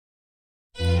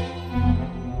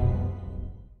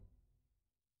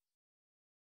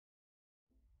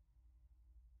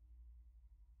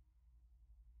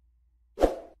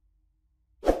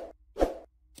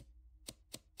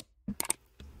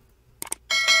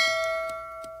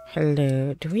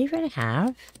Hello. Do we even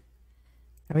have?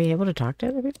 Are we able to talk to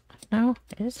other people? No,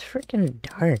 it's freaking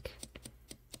dark.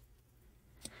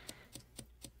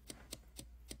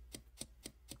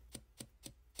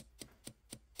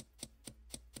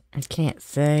 I can't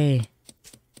say.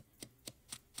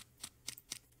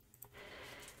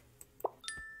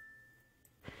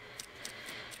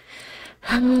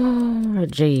 Oh,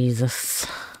 Jesus.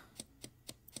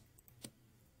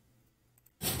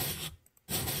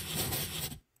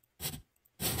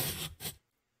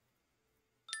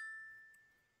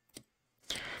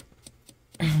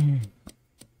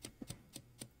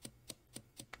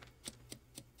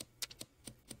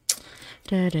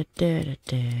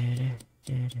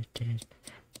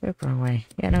 Oop, wrong way.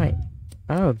 Yeah, no, wait.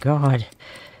 Oh, God.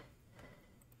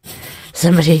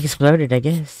 Somebody exploded, I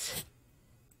guess.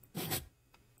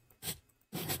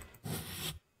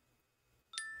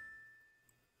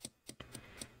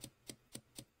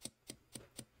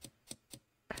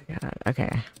 Oh, God.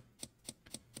 Okay.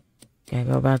 Gotta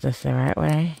go about this the right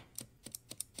way.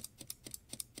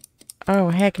 Oh,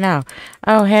 heck no.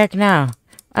 Oh, heck no.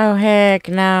 Oh, heck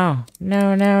no.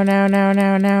 No, no, no, no,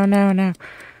 no, no, no, no.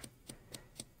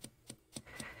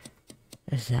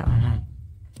 Is that one?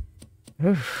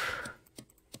 Oof.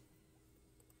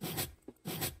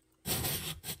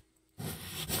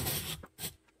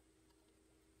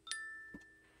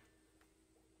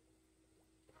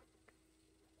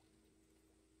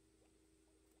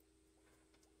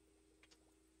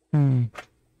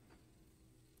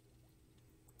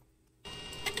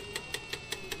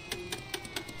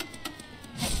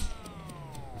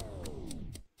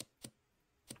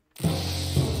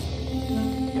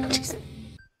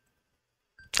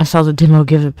 I saw the demo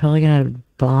give a pelican a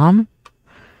bomb.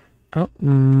 Oh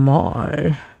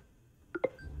my.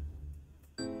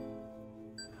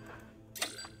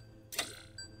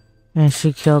 And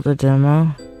she killed the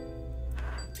demo.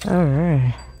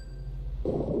 Alright.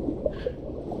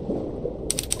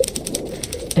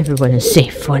 Everyone is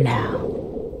safe for now.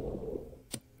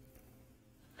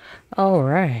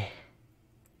 Alright.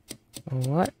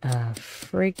 What a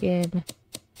freaking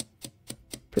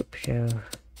poop show.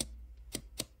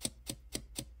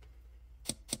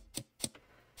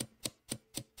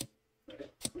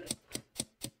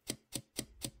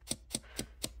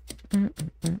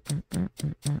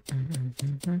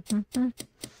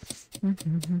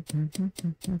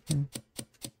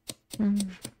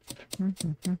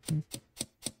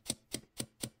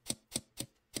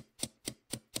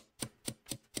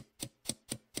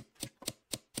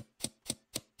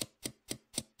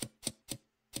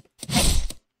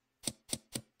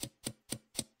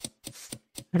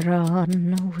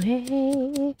 Run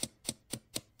away.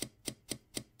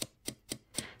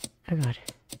 Oh God.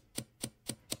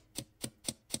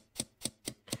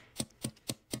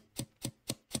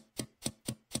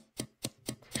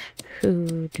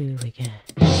 Who do we get?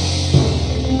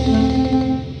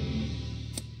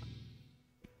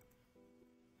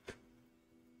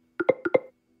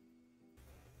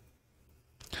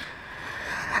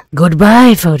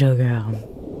 Goodbye, photo girl.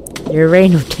 Your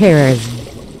reign of terror is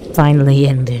finally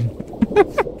ending.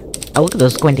 Oh, look at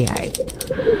those squinty eyes.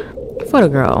 Photo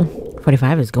girl.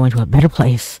 45 is going to a better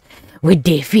place with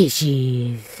the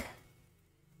fishies.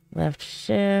 Left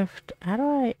shift. How do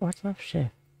I... What's left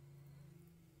shift?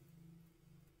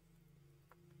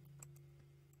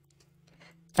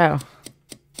 Oh.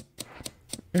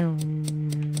 No,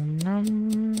 no, no,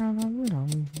 no, no.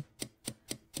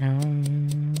 No,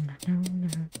 no,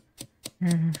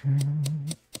 no,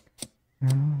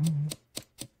 no.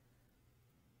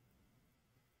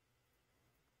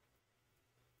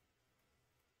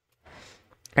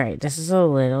 Alright, this is a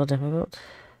little difficult.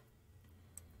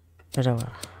 But oh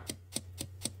well.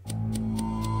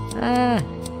 Ah!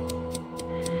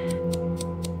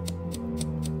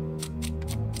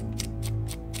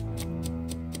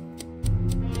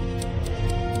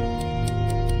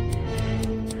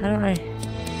 How do I...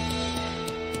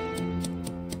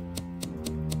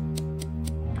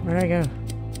 Where do I go?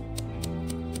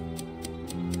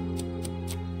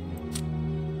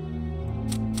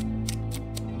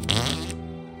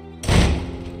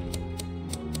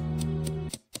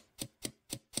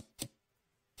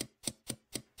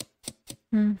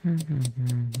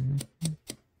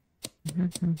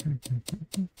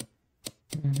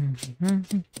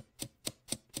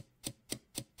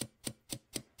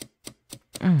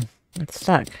 It's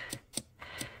stuck.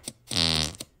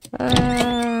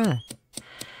 Ah.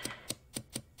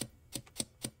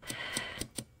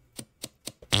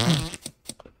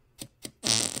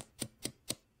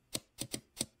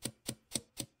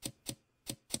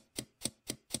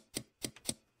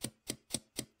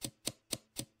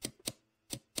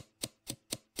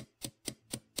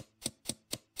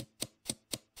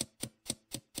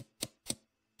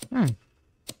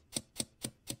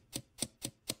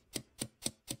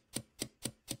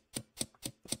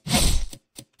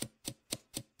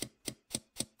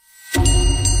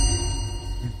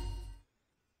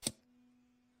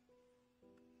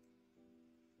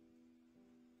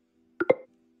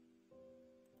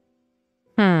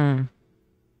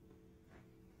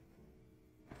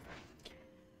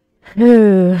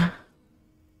 Who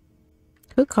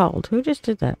called? Who just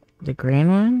did that? The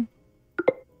green one?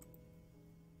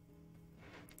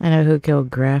 I know who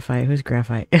killed Graphite. Who's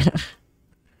Graphite?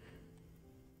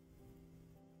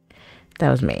 That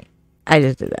was me. I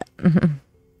just did that.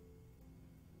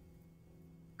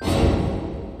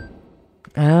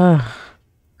 Oh.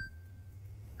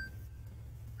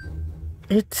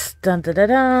 It's dun da da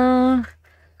da.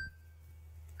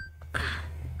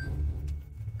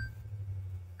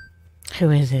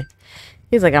 Who is it?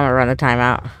 He's like, I'm gonna run a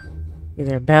timeout.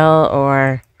 Either Bell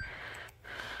or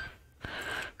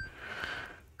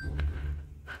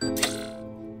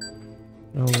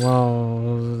the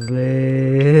walls.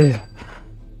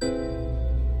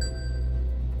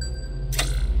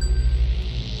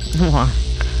 Come on.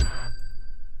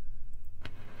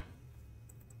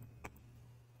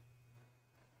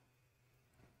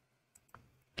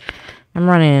 I'm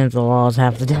running into the walls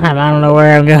half the time. I don't know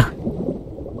where I'm going.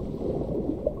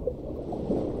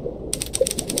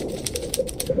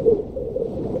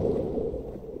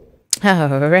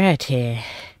 Alrighty.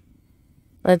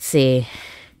 Let's see.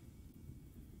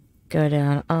 Go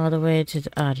down all the way to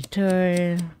the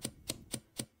auditorium.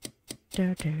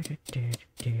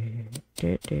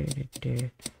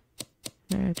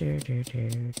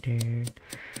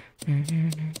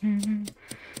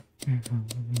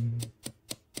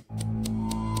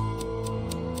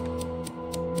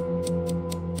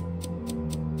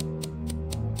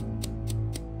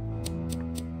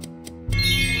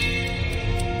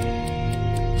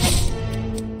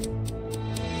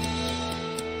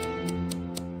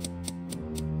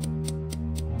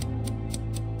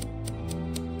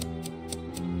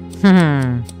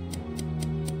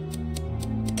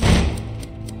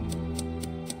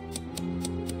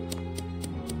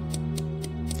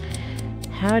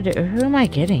 Who am I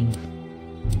getting?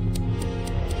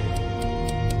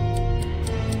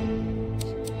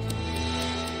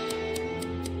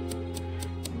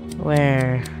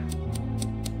 Where?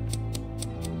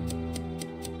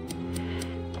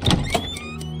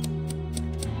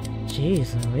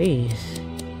 Jeez Louise.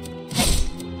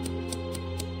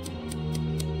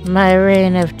 My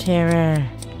reign of terror.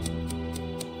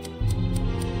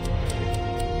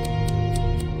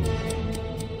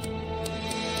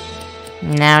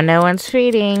 Now no one's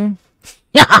feeding.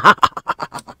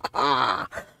 I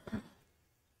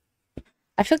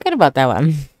feel good about that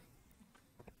one.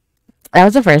 That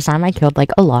was the first time I killed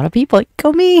like a lot of people.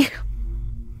 Go me.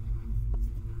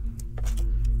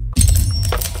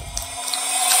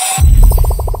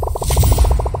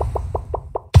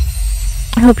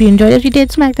 I hope you enjoyed. If you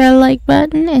did, smack that like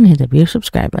button and hit the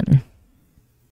subscribe button.